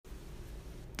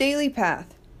Daily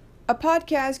Path, a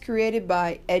podcast created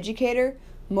by educator,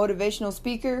 motivational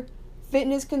speaker,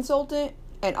 fitness consultant,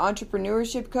 and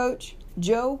entrepreneurship coach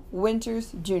Joe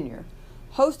Winters Jr.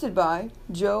 Hosted by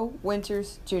Joe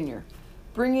Winters Jr.,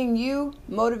 bringing you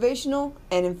motivational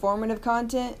and informative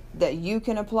content that you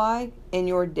can apply in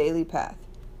your daily path.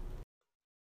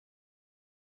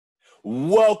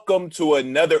 Welcome to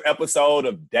another episode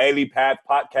of Daily Path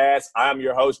Podcast. I'm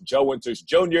your host, Joe Winters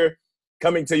Jr.,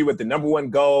 coming to you with the number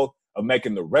one goal of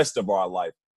making the rest of our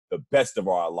life the best of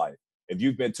our life. If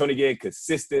you've been tuning in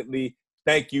consistently,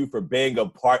 thank you for being a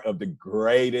part of the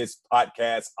greatest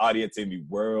podcast audience in the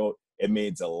world. It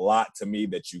means a lot to me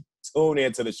that you tune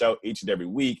into the show each and every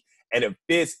week. And if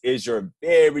this is your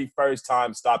very first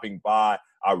time stopping by,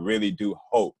 I really do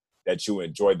hope that you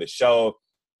enjoy the show.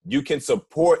 You can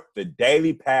support the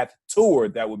Daily Path Tour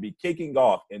that will be kicking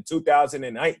off in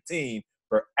 2019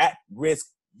 for at-risk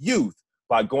youth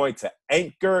by going to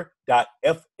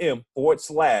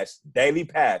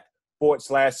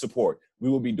anchor.fm/dailypath/support. We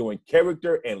will be doing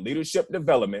character and leadership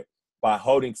development by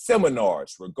holding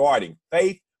seminars regarding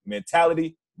faith,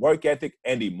 mentality, work ethic,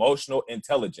 and emotional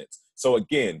intelligence. So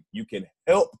again, you can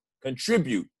help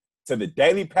contribute to the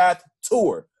Daily Path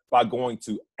Tour by going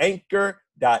to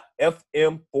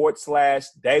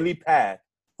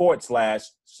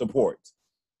anchor.fm/dailypath/support.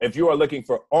 If you are looking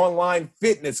for online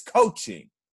fitness coaching,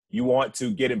 you want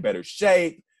to get in better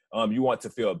shape, you want to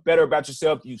feel better about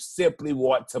yourself, you simply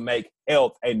want to make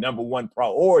health a number one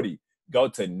priority, go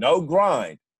to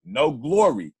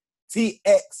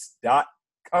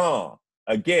NoGrindNoGloryTX.com.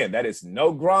 Again, that is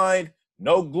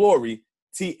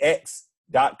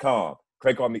NoGrindNoGloryTX.com.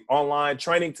 Click on the online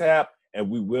training tab and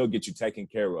we will get you taken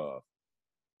care of.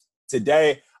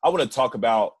 Today, I want to talk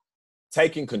about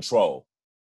taking control.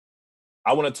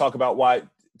 I want to talk about why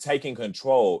taking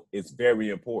control is very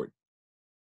important.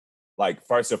 Like,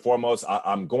 first and foremost,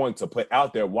 I'm going to put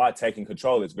out there why taking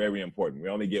control is very important. We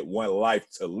only get one life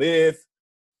to live,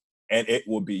 and it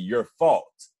will be your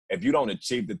fault if you don't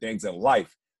achieve the things in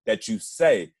life that you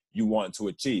say you want to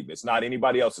achieve. It's not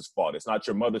anybody else's fault. It's not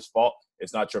your mother's fault.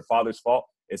 It's not your father's fault.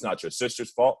 It's not your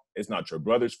sister's fault. It's not your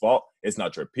brother's fault. It's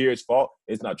not your peer's fault.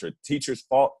 It's not your teacher's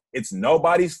fault. It's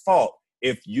nobody's fault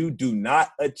if you do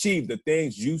not achieve the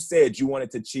things you said you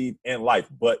wanted to achieve in life,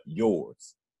 but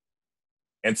yours.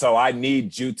 And so I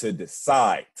need you to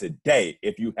decide today,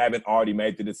 if you haven't already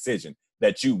made the decision,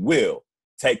 that you will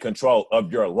take control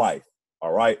of your life.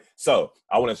 All right. So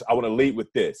I want to lead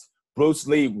with this. Bruce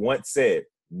Lee once said,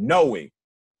 knowing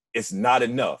it's not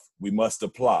enough, we must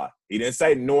apply. He didn't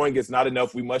say knowing it's not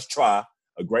enough, we must try.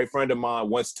 A great friend of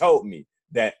mine once told me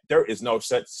that there is no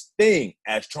such thing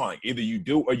as trying. Either you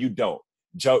do or you don't.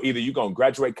 Joe, either you're going to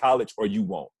graduate college or you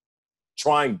won't.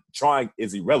 Trying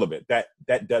is irrelevant. That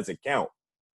doesn't count.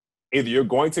 Either you're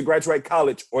going to graduate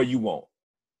college or you won't.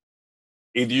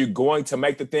 Either you're going to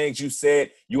make the things you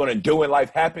said you want to do in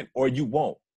life happen or you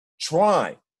won't.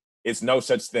 Trying is no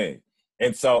such thing.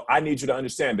 And so I need you to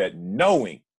understand that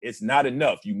knowing it's not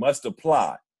enough. You must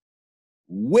apply.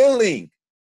 Willing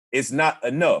is not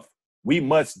enough. We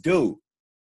must do.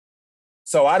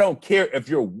 So I don't care if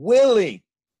you're willing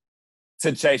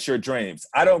to chase your dreams.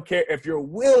 I don't care if you're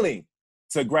willing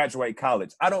to graduate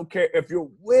college. I don't care if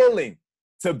you're willing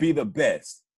to be the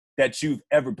best that you've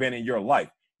ever been in your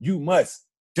life. You must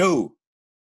do.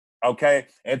 Okay?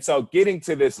 And so getting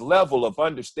to this level of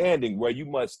understanding where you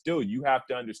must do, you have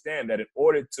to understand that in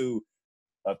order to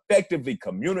effectively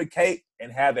communicate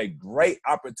and have a great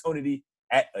opportunity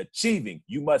at achieving,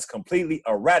 you must completely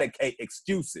eradicate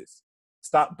excuses.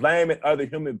 Stop blaming other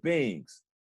human beings.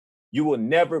 You will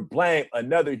never blame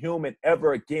another human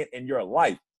ever again in your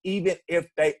life, even if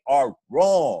they are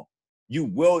wrong. You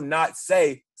will not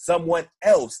say someone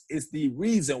else is the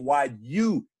reason why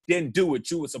you didn't do what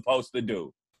you were supposed to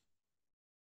do.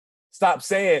 Stop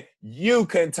saying you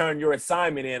couldn't turn your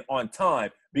assignment in on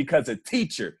time because a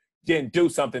teacher didn't do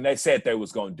something they said they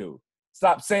was going to do.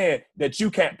 Stop saying that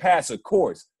you can't pass a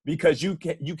course because you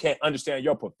can't understand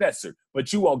your professor,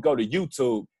 but you won't go to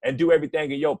YouTube and do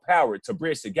everything in your power to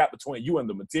bridge the gap between you and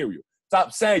the material.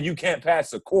 Stop saying you can't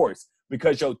pass a course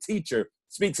because your teacher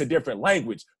speaks a different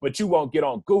language, but you won't get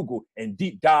on Google and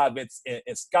deep dive in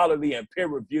scholarly and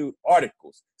peer-reviewed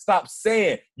articles. Stop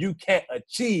saying you can't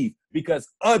achieve because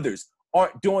others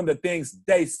aren't doing the things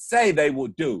they say they will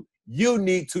do. You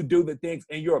need to do the things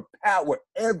in your power,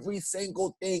 every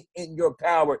single thing in your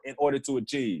power in order to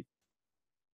achieve.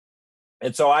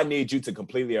 And so I need you to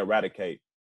completely eradicate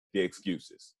the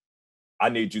excuses. I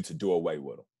need you to do away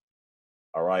with them.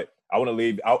 All right. I want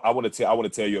to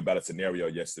tell you about a scenario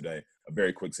yesterday, a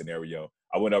very quick scenario.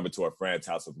 I went over to a friend's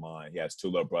house of mine. He has two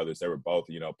little brothers. They were both,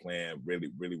 playing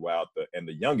really, really well. And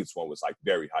the youngest one was like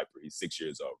very hyper. He's 6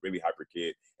 years old, really hyper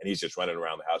kid. And he's just running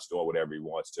around the house doing whatever he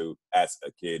wants to, as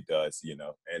a kid does,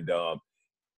 And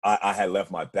I had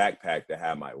left my backpack to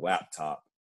have my laptop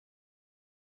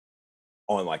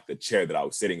on like the chair that I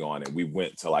was sitting on. And we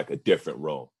went to like a different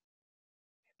room.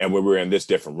 And when we were in this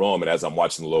different room, and as I'm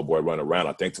watching the little boy run around,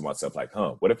 I think to myself, like,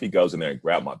 what if he goes in there and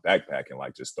grabs my backpack and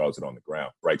like just throws it on the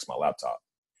ground, breaks my laptop?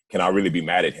 Can I really be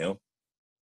mad at him?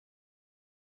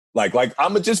 Like I'm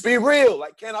gonna just be real.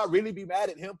 Like, can I really be mad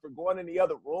at him for going in the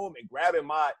other room and grabbing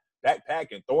my backpack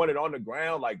and throwing it on the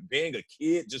ground, like being a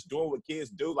kid, just doing what kids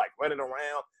do, like running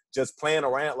around, just playing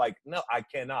around? Like, no, I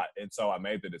cannot. And so I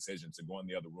made the decision to go in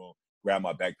the other room, grab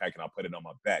my backpack, and I put it on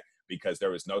my back, because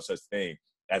there is no such thing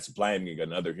as blaming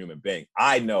another human being.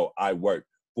 I know I work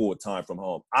full time from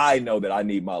home. I know that I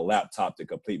need my laptop to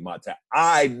complete my task.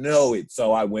 I know it.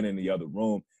 So I went in the other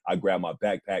room, I grabbed my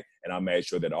backpack, and I made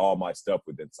sure that all my stuff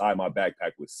was inside my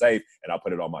backpack was safe, and I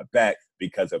put it on my back,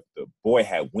 because if the boy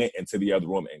had went into the other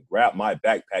room and grabbed my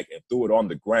backpack and threw it on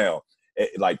the ground,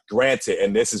 like, granted,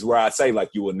 and this is where I say,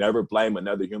 like, you will never blame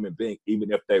another human being,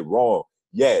 even if they're wrong.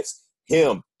 Yes,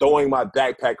 him throwing my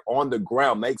backpack on the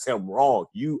ground makes him wrong.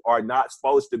 You are not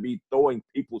supposed to be throwing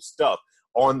people's stuff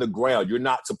on the ground. You're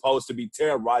not supposed to be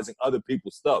terrorizing other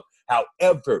people's stuff.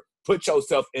 However, put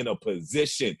yourself in a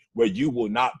position where you will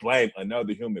not blame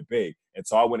another human being. And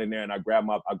so I went in there and I grabbed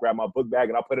my book bag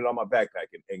and I put it on my backpack.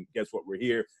 And guess what? We're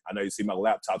here. I know you see my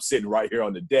laptop sitting right here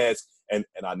on the desk, and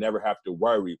I never have to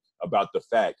worry about the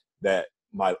fact that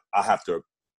I have to,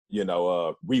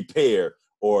 repair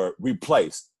or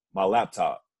replace my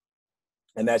laptop.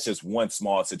 And that's just one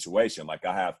small situation. Like,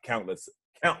 I have countless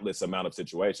amount of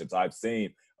situations. I've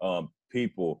seen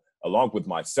people, along with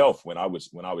myself, when I was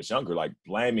younger, like,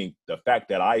 blaming the fact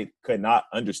that I could not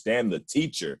understand the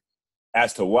teacher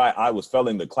as to why I was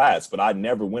failing the class, but I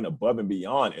never went above and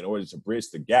beyond in order to bridge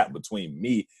the gap between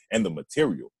me and the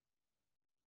material.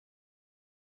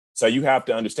 So you have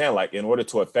to understand, like, in order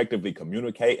to effectively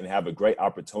communicate and have a great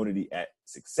opportunity at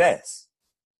success,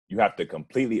 you have to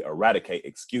completely eradicate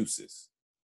excuses.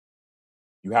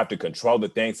 You have to control the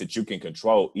things that you can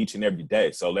control each and every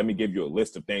day. So let me give you a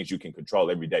list of things you can control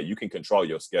every day. You can control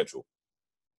your schedule.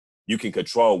 You can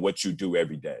control what you do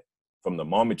every day. From the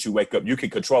moment you wake up, you can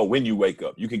control when you wake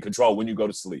up. You can control when you go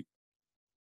to sleep.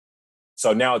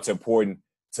 So now it's important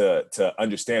to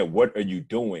understand, what are you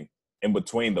doing in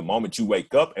between the moment you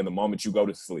wake up and the moment you go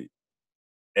to sleep.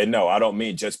 And no, I don't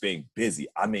mean just being busy.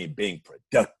 I mean being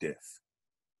productive.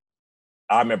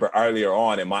 I remember earlier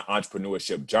on in my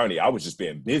entrepreneurship journey, I was just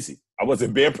being busy. I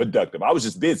wasn't being productive. I was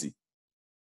just busy.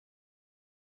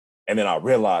 And then I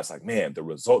realized, like, man, the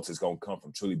results is going to come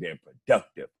from truly being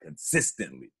productive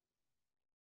consistently.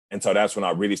 And so that's when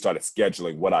I really started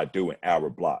scheduling what I do in hour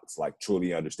blocks, like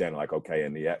truly understanding, like, okay,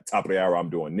 in the top of the hour, I'm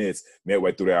doing this.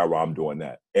 Midway through the hour, I'm doing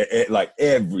that. Like,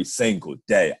 every single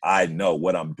day, I know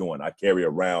what I'm doing. I carry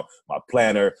around my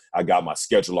planner. I got my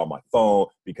schedule on my phone,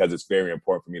 because it's very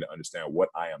important for me to understand what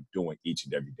I am doing each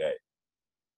and every day.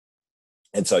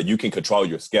 And so you can control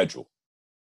your schedule,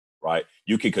 right?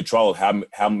 You can control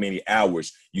how many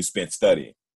hours you spend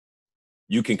studying.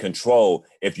 You can control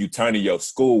if you turn in your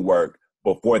schoolwork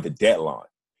before the deadline.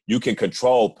 You can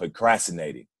control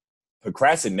procrastinating.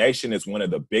 Procrastination is one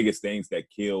of the biggest things that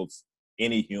kills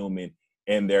any human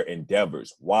in their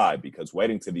endeavors. Why? Because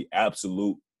waiting to the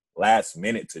absolute last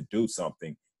minute to do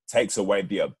something takes away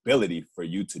the ability for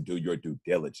you to do your due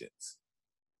diligence.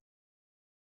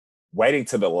 Waiting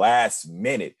to the last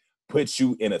minute puts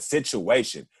you in a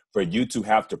situation for you to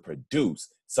have to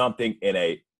produce something in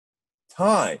a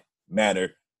time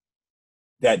manner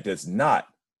that does not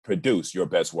produce your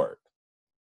best work.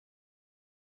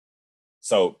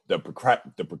 So the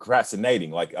procrastinating,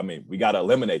 like, I mean, we got to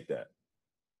eliminate that.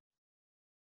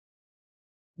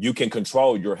 You can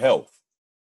control your health.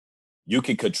 You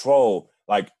can control,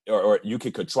 like, or you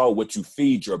can control what you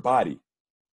feed your body.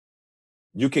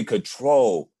 You can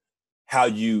control how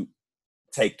you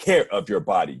take care of your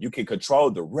body. You can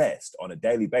control the rest on a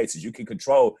daily basis. You can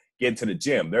control getting to the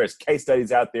gym. There's case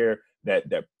studies out there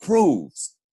that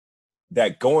proves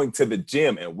that going to the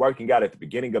gym and working out at the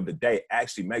beginning of the day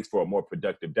actually makes for a more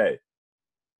productive day.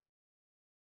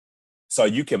 So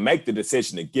you can make the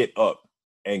decision to get up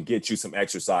and get you some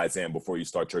exercise in before you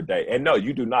start your day. And no,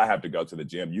 you do not have to go to the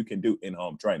gym. You can do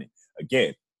in-home training.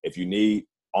 Again, if you need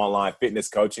online fitness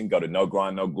coaching, go to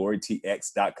NoGrind,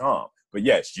 NoGloryTX.com. But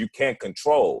yes, you can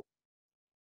control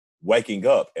waking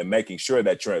up and making sure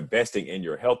that you're investing in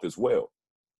your health as well.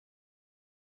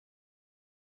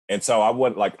 And so I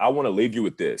want to leave you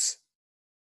with this.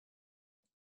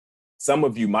 Some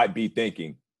of you might be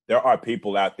thinking there are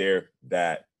people out there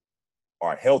that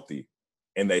are healthy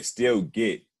and they still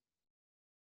get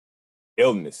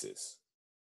illnesses.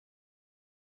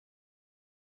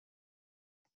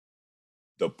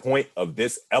 The point of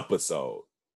this episode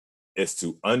is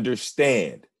to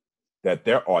understand that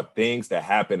there are things that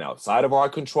happen outside of our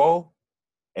control,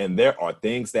 and there are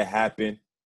things that happen,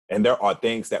 and there are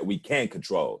things that we can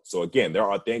control. So again, there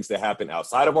are things that happen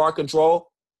outside of our control,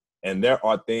 and there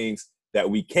are things that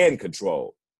we can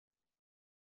control.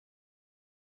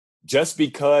 Just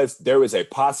because there is a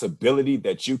possibility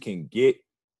that you can get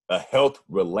a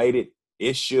health-related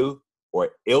issue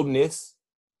or illness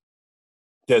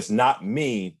does not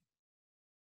mean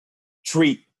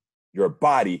treat your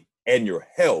body and your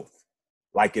health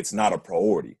like it's not a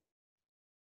priority.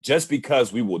 Just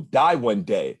because we will die one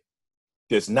day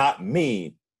does not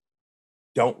mean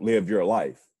don't live your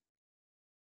life.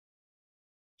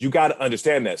 You got to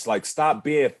understand that. It's like, stop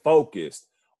being focused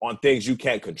on things you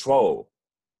can't control.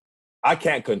 I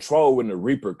can't control when the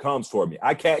Reaper comes for me.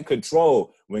 I can't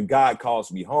control when God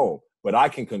calls me home, but I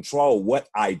can control what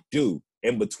I do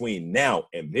in between now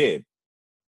and then.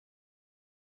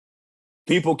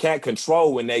 People can't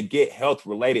control when they get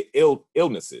health-related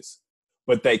illnesses,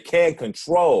 but they can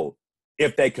control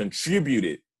if they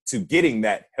contributed to getting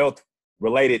that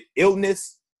health-related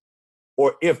illness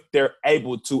or if they're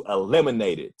able to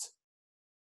eliminate it.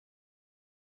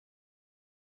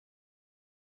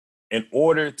 In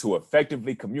order to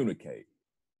effectively communicate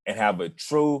and have a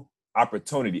true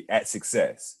opportunity at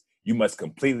success, you must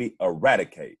completely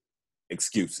eradicate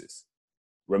excuses.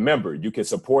 Remember, you can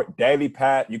support Daily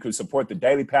Path. You can support the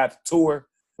Daily Path Tour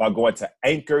by going to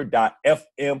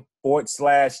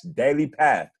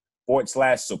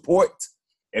anchor.fm/dailypath/support.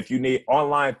 If you need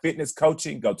online fitness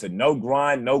coaching, go to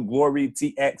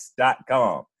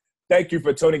nogrindnoglorytx.com. Thank you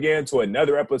for tuning in to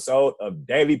another episode of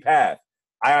Daily Path.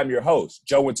 I am your host,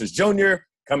 Joe Winters Jr.,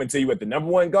 coming to you with the number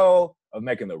one goal of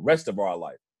making the rest of our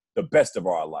life the best of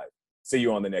our life. See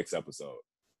you on the next episode.